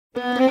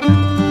Good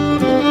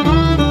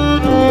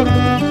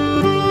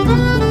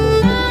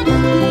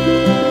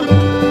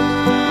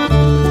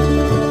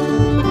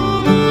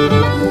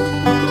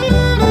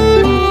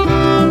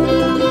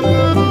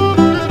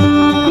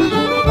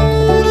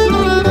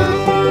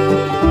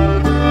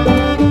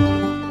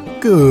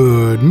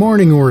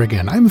morning,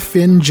 Oregon. I'm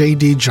Finn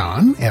J.D.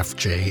 John,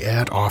 FJ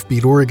at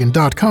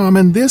OffbeatOregon.com,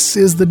 and this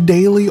is the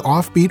Daily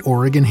Offbeat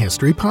Oregon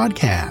History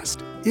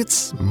Podcast.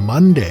 It's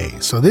Monday,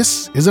 so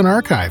this is an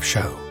archive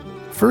show.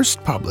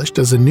 First published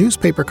as a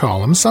newspaper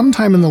column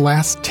sometime in the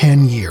last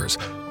 10 years.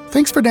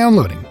 Thanks for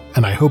downloading,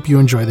 and I hope you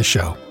enjoy the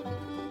show.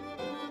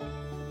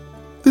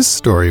 This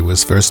story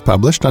was first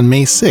published on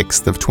May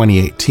 6th of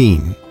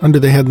 2018 under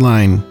the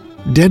headline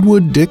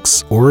Deadwood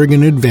Dick's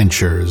Oregon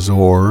Adventures,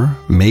 or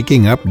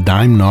Making Up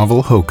Dime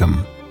Novel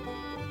Hokum.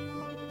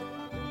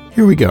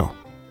 Here we go.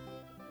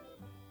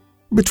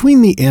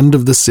 Between the end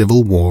of the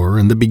Civil War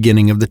and the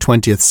beginning of the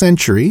 20th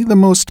century, the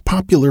most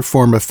popular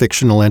form of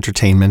fictional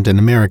entertainment in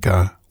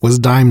America was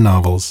dime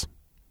novels.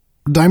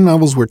 Dime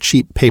novels were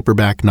cheap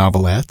paperback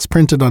novelettes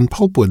printed on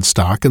pulpwood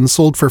stock and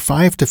sold for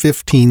 5 to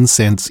 15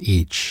 cents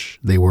each.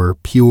 They were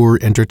pure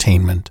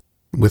entertainment,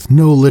 with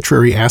no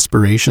literary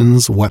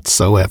aspirations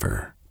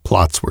whatsoever.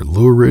 Plots were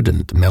lurid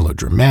and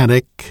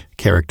melodramatic,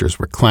 characters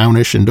were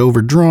clownish and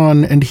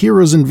overdrawn, and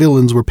heroes and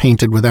villains were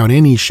painted without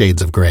any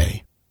shades of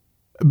gray.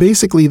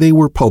 Basically, they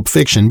were pulp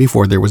fiction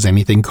before there was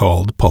anything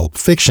called pulp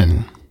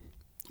fiction.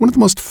 One of the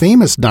most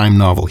famous dime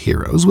novel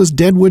heroes was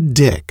Deadwood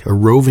Dick, a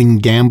roving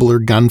gambler,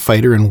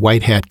 gunfighter, and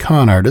white-hat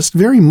con artist,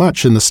 very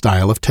much in the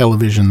style of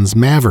television's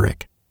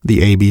Maverick, the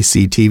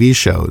ABC TV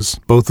shows,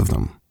 both of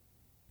them.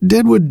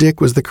 Deadwood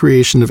Dick was the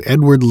creation of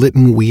Edward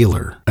Lytton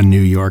Wheeler, a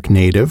New York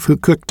native who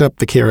cooked up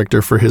the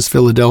character for his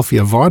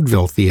Philadelphia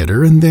vaudeville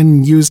theater and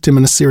then used him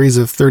in a series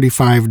of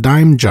 35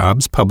 dime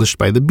jobs published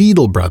by the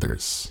Beadle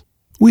Brothers.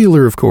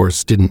 Wheeler, of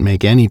course, didn't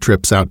make any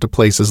trips out to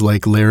places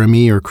like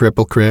Laramie or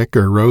Cripple Creek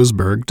or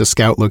Roseburg to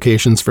scout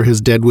locations for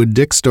his Deadwood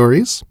Dick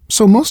stories,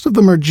 so most of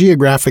them are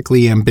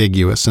geographically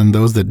ambiguous, and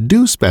those that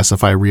do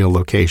specify real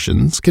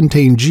locations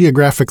contain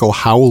geographical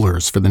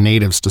howlers for the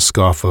natives to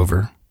scoff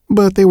over.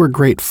 But they were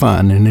great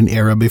fun in an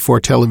era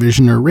before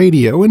television or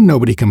radio, and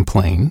nobody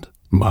complained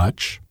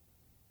much.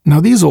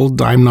 Now, these old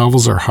dime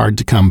novels are hard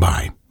to come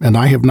by, and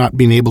I have not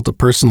been able to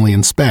personally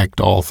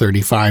inspect all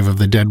 35 of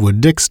the Deadwood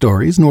Dick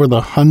stories, nor the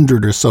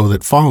 100 or so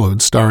that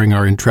followed, starring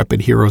our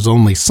intrepid hero's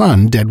only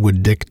son,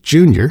 Deadwood Dick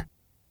Jr.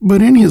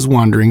 But in his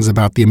wanderings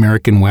about the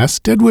American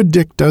West, Deadwood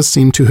Dick does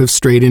seem to have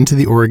strayed into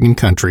the Oregon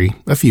country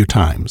a few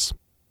times.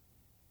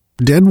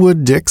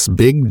 Deadwood Dick's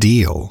Big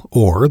Deal,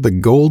 or The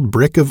Gold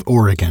Brick of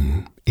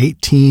Oregon,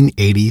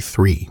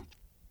 1883.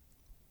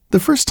 The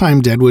first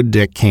time Deadwood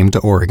Dick came to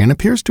Oregon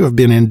appears to have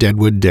been in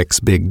Deadwood Dick's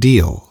Big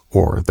Deal,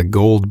 or The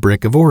Gold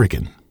Brick of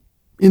Oregon.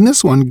 In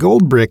this one,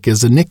 Gold Brick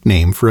is a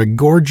nickname for a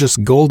gorgeous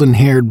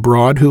golden-haired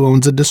broad who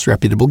owns a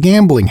disreputable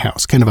gambling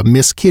house, kind of a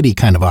Miss Kitty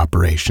kind of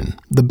operation,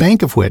 the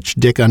bank of which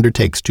Dick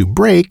undertakes to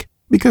break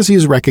because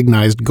he's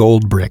recognized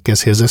Gold Brick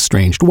as his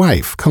estranged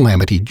wife,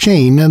 Calamity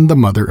Jane, and the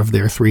mother of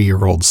their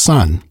 3-year-old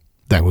son.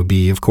 That would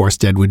be, of course,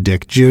 Deadwood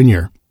Dick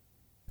Jr.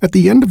 At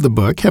the end of the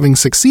book, having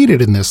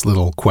succeeded in this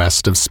little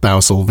quest of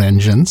spousal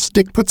vengeance,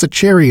 Dick puts a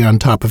cherry on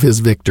top of his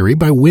victory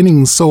by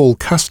winning sole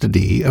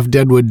custody of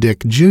Deadwood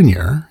Dick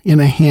Jr. in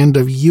a hand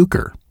of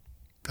euchre.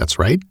 That's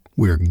right,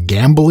 we're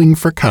gambling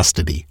for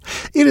custody.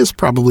 It is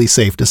probably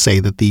safe to say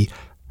that the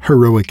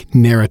heroic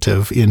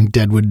narrative in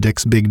Deadwood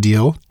Dick's Big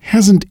Deal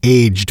hasn't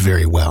aged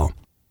very well.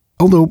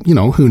 Although,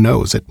 who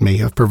knows, it may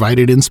have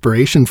provided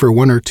inspiration for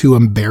one or two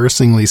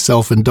embarrassingly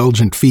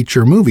self-indulgent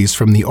feature movies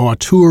from the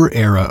auteur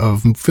era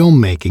of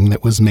filmmaking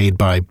that was made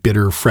by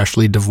bitter,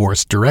 freshly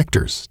divorced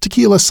directors.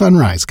 Tequila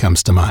Sunrise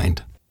comes to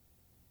mind.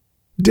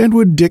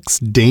 Deadwood Dick's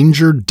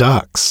Danger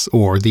Ducks,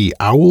 or The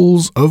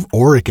Owls of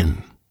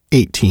Oregon,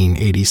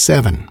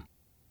 1887.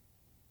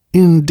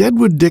 In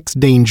Deadwood Dick's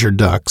Danger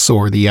Ducks,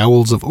 or The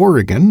Owls of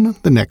Oregon,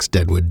 the next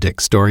Deadwood Dick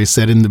story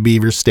set in the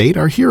Beaver State,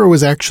 our hero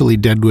is actually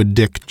Deadwood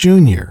Dick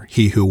Jr.,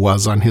 he who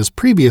was, on his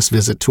previous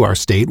visit to our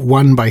state,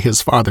 won by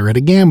his father at a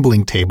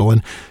gambling table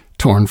and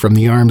torn from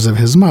the arms of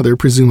his mother,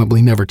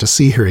 presumably never to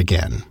see her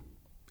again.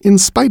 In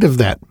spite of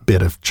that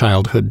bit of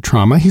childhood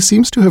trauma, he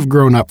seems to have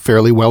grown up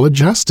fairly well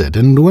adjusted,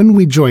 and when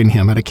we join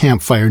him at a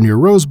campfire near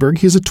Roseburg,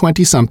 he's a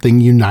 20-something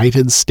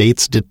United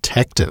States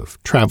detective,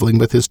 traveling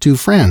with his two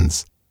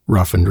friends,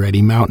 rough and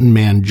ready mountain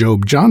man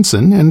Job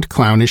Johnson and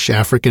clownish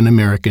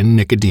African-American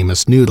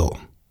Nicodemus Noodle.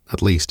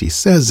 At least he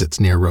says it's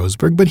near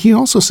Roseburg, but he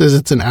also says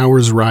it's an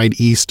hour's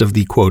ride east of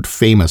the, quote,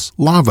 famous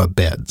lava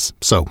beds,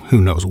 so who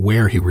knows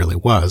where he really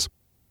was.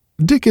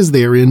 Dick is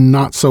there in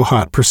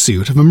not-so-hot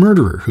pursuit of a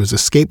murderer who's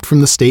escaped from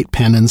the state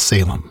pen in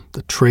Salem.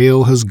 The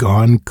trail has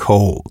gone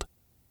cold.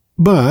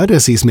 But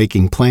as he's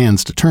making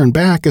plans to turn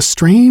back, a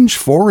strange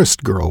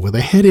forest girl with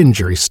a head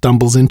injury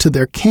stumbles into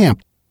their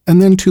camp, and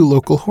then 2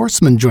 local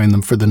horsemen join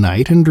them for the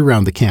night and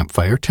around the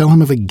campfire tell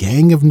him of a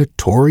gang of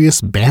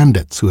notorious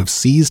bandits who have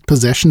seized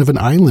possession of an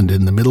island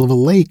in the middle of a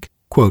lake,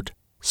 quote,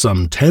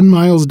 some 10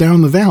 miles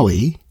down the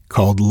valley,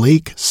 called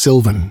Lake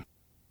Sylvan.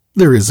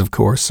 There is, of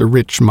course, a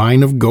rich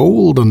mine of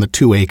gold on the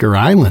 2-acre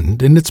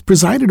island, and it's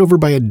presided over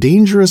by a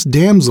dangerous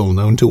damsel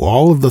known to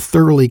all of the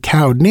thoroughly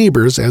cowed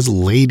neighbors as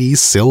Lady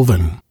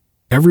Sylvan.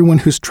 Everyone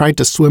who's tried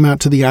to swim out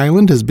to the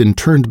island has been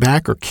turned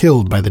back or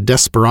killed by the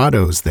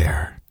desperados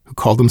there, who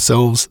call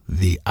themselves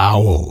the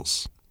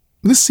Owls.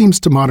 This seems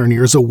to modern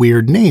ears a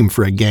weird name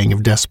for a gang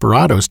of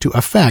desperados to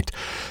affect.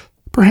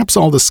 Perhaps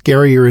all the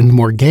scarier and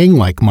more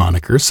gang-like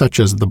monikers, such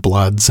as the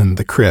Bloods and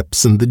the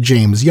Crips and the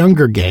James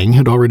Younger gang,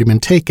 had already been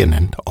taken,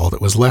 and all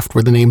that was left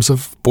were the names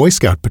of Boy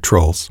Scout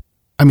patrols.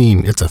 I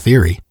mean, it's a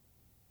theory.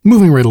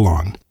 Moving right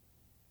along.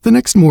 The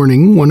next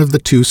morning, one of the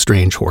 2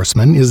 strange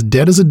horsemen is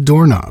dead as a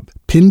doorknob,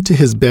 pinned to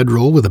his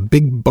bedroll with a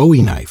big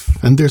Bowie knife,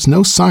 and there's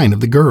no sign of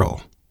the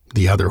girl.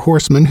 The other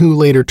horseman, who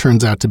later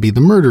turns out to be the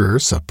murderer,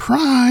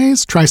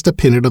 surprise, tries to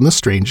pin it on the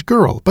strange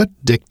girl, but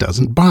Dick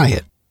doesn't buy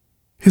it.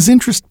 His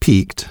interest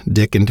piqued,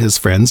 Dick and his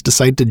friends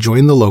decide to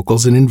join the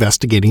locals in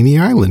investigating the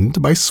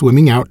island by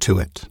swimming out to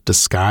it,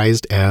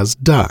 disguised as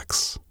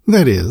ducks.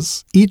 That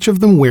is, each of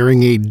them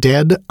wearing a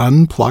dead,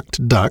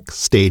 unplucked duck,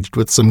 staged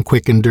with some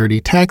quick and dirty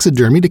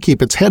taxidermy to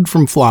keep its head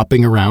from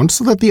flopping around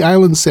so that the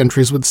island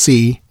sentries would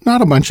see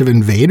not a bunch of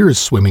invaders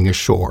swimming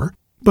ashore,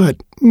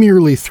 but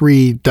merely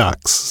 3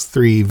 ducks,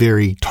 3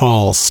 very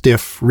tall,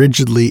 stiff,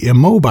 rigidly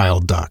immobile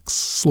ducks,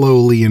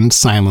 slowly and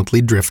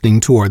silently drifting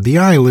toward the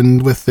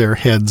island with their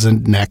heads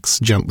and necks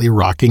gently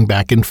rocking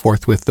back and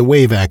forth with the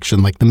wave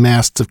action like the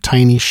masts of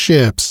tiny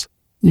ships.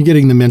 You're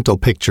getting the mental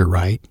picture,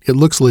 right? It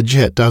looks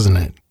legit, doesn't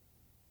it?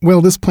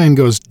 Well, this plan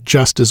goes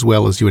just as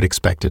well as you would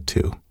expect it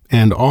to,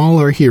 and all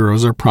our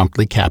heroes are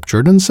promptly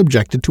captured and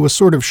subjected to a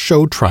sort of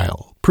show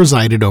trial,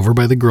 presided over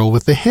by the girl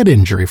with the head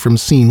injury from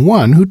Scene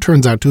 1, who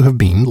turns out to have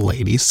been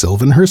Lady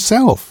Sylvan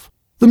herself.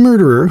 The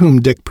murderer,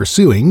 whom Dick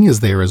pursuing, is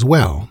there as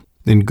well.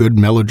 In good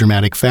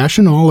melodramatic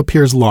fashion, all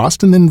appears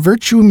lost, and then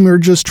virtue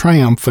emerges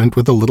triumphant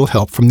with a little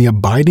help from the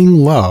abiding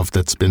love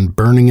that's been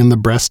burning in the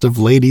breast of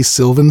Lady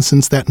Sylvan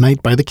since that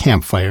night by the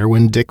campfire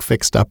when Dick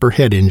fixed up her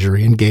head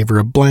injury and gave her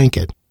a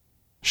blanket.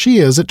 She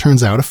is, it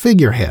turns out, a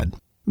figurehead.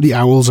 The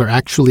Owls are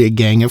actually a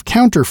gang of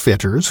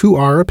counterfeiters who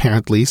are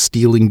apparently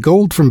stealing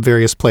gold from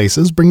various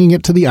places, bringing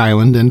it to the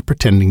island and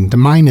pretending to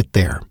mine it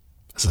there.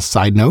 As a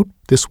side note,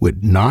 this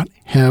would not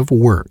have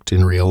worked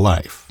in real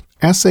life.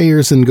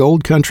 Assayers in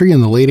gold country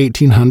in the late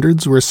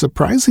 1800s were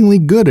surprisingly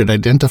good at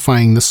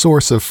identifying the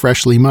source of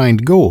freshly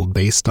mined gold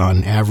based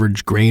on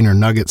average grain or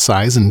nugget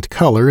size and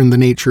color and the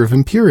nature of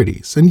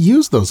impurities, and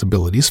used those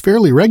abilities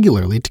fairly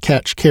regularly to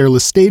catch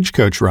careless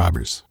stagecoach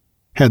robbers.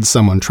 Had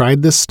someone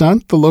tried this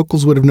stunt, the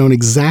locals would have known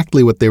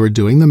exactly what they were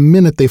doing the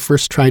minute they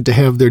first tried to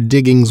have their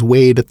diggings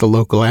weighed at the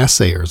local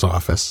assayer's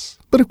office.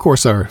 But of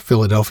course our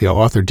Philadelphia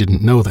author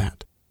didn't know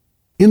that.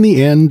 In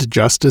the end,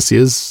 justice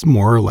is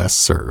more or less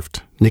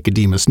served.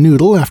 Nicodemus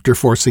Noodle, after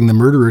forcing the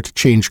murderer to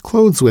change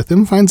clothes with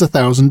him, finds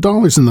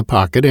 $1,000 in the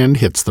pocket and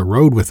hits the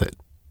road with it.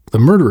 The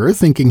murderer,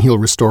 thinking he'll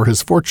restore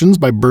his fortunes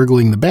by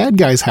burgling the bad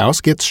guy's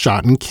house, gets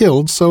shot and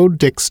killed, so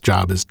Dick's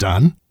job is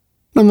done.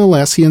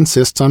 Nonetheless, he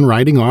insists on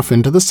riding off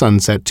into the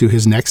sunset to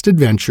his next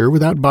adventure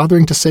without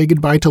bothering to say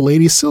goodbye to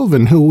Lady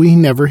Sylvan, who we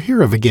never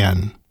hear of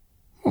again.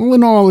 All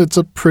in all, it's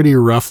a pretty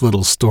rough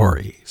little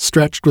story,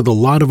 stretched with a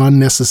lot of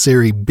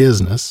unnecessary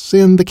business,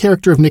 and the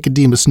character of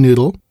Nicodemus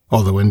Noodle,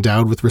 although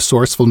endowed with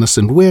resourcefulness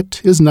and wit,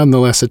 is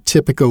nonetheless a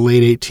typical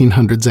late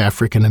 1800s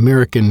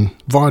African-American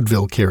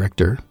vaudeville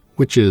character,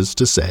 which is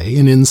to say,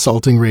 an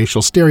insulting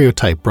racial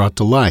stereotype brought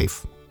to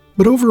life.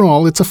 But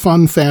overall, it's a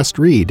fun, fast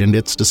read, and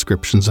its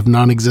descriptions of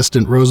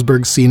non-existent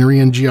Roseburg scenery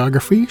and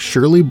geography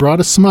surely brought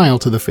a smile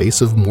to the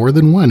face of more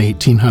than one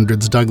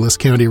 1800s Douglas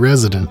County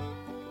resident.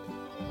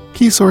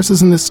 Key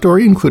sources in this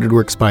story included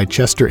works by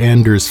Chester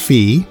Anders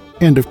Fee,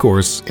 and of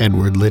course,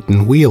 Edward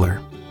Lytton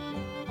Wheeler.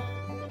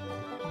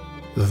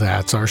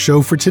 That's our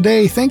show for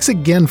today. Thanks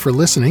again for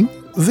listening.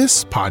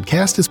 This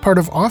podcast is part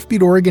of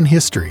Offbeat Oregon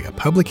History, a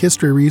public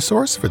history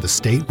resource for the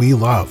state we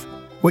love.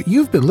 What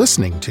you've been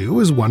listening to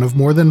is one of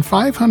more than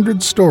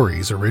 500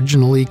 stories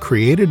originally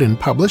created and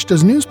published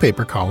as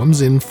newspaper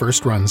columns in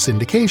first-run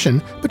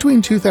syndication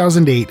between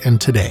 2008 and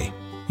today.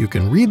 You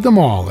can read them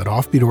all at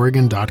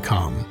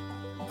offbeatoregon.com.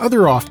 Other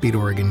Offbeat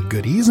Oregon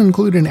goodies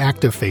include an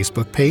active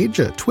Facebook page,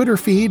 a Twitter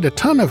feed, a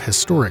ton of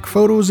historic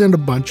photos, and a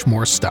bunch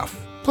more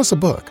stuff, plus a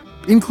book,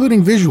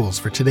 including visuals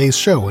for today's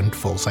show and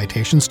full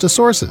citations to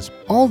sources.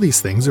 All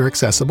these things are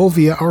accessible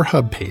via our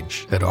hub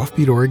page at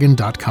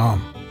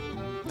offbeatoregon.com.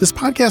 This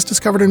podcast is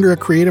covered under a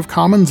Creative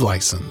Commons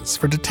license.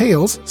 For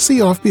details, see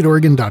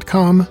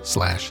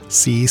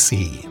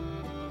offbeatoregon.com/cc.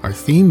 Our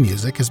theme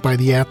music is by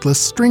the Atlas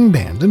String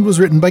Band and was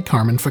written by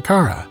Carmen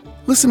Ficarra.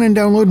 Listen and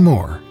download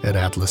more at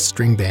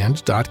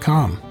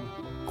atlasstringband.com.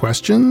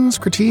 Questions,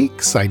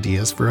 critiques,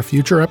 ideas for a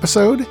future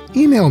episode?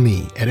 Email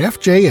me at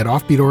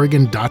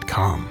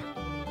fj@offbeatoregon.com.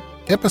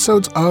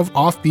 Episodes of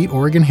Offbeat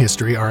Oregon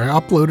History are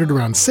uploaded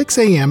around 6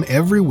 a.m.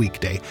 every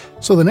weekday,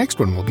 so the next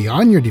one will be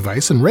on your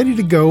device and ready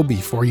to go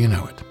before you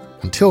know it.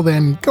 Until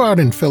then, go out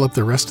and fill up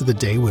the rest of the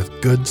day with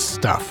good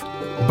stuff.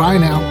 Bye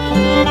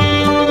now.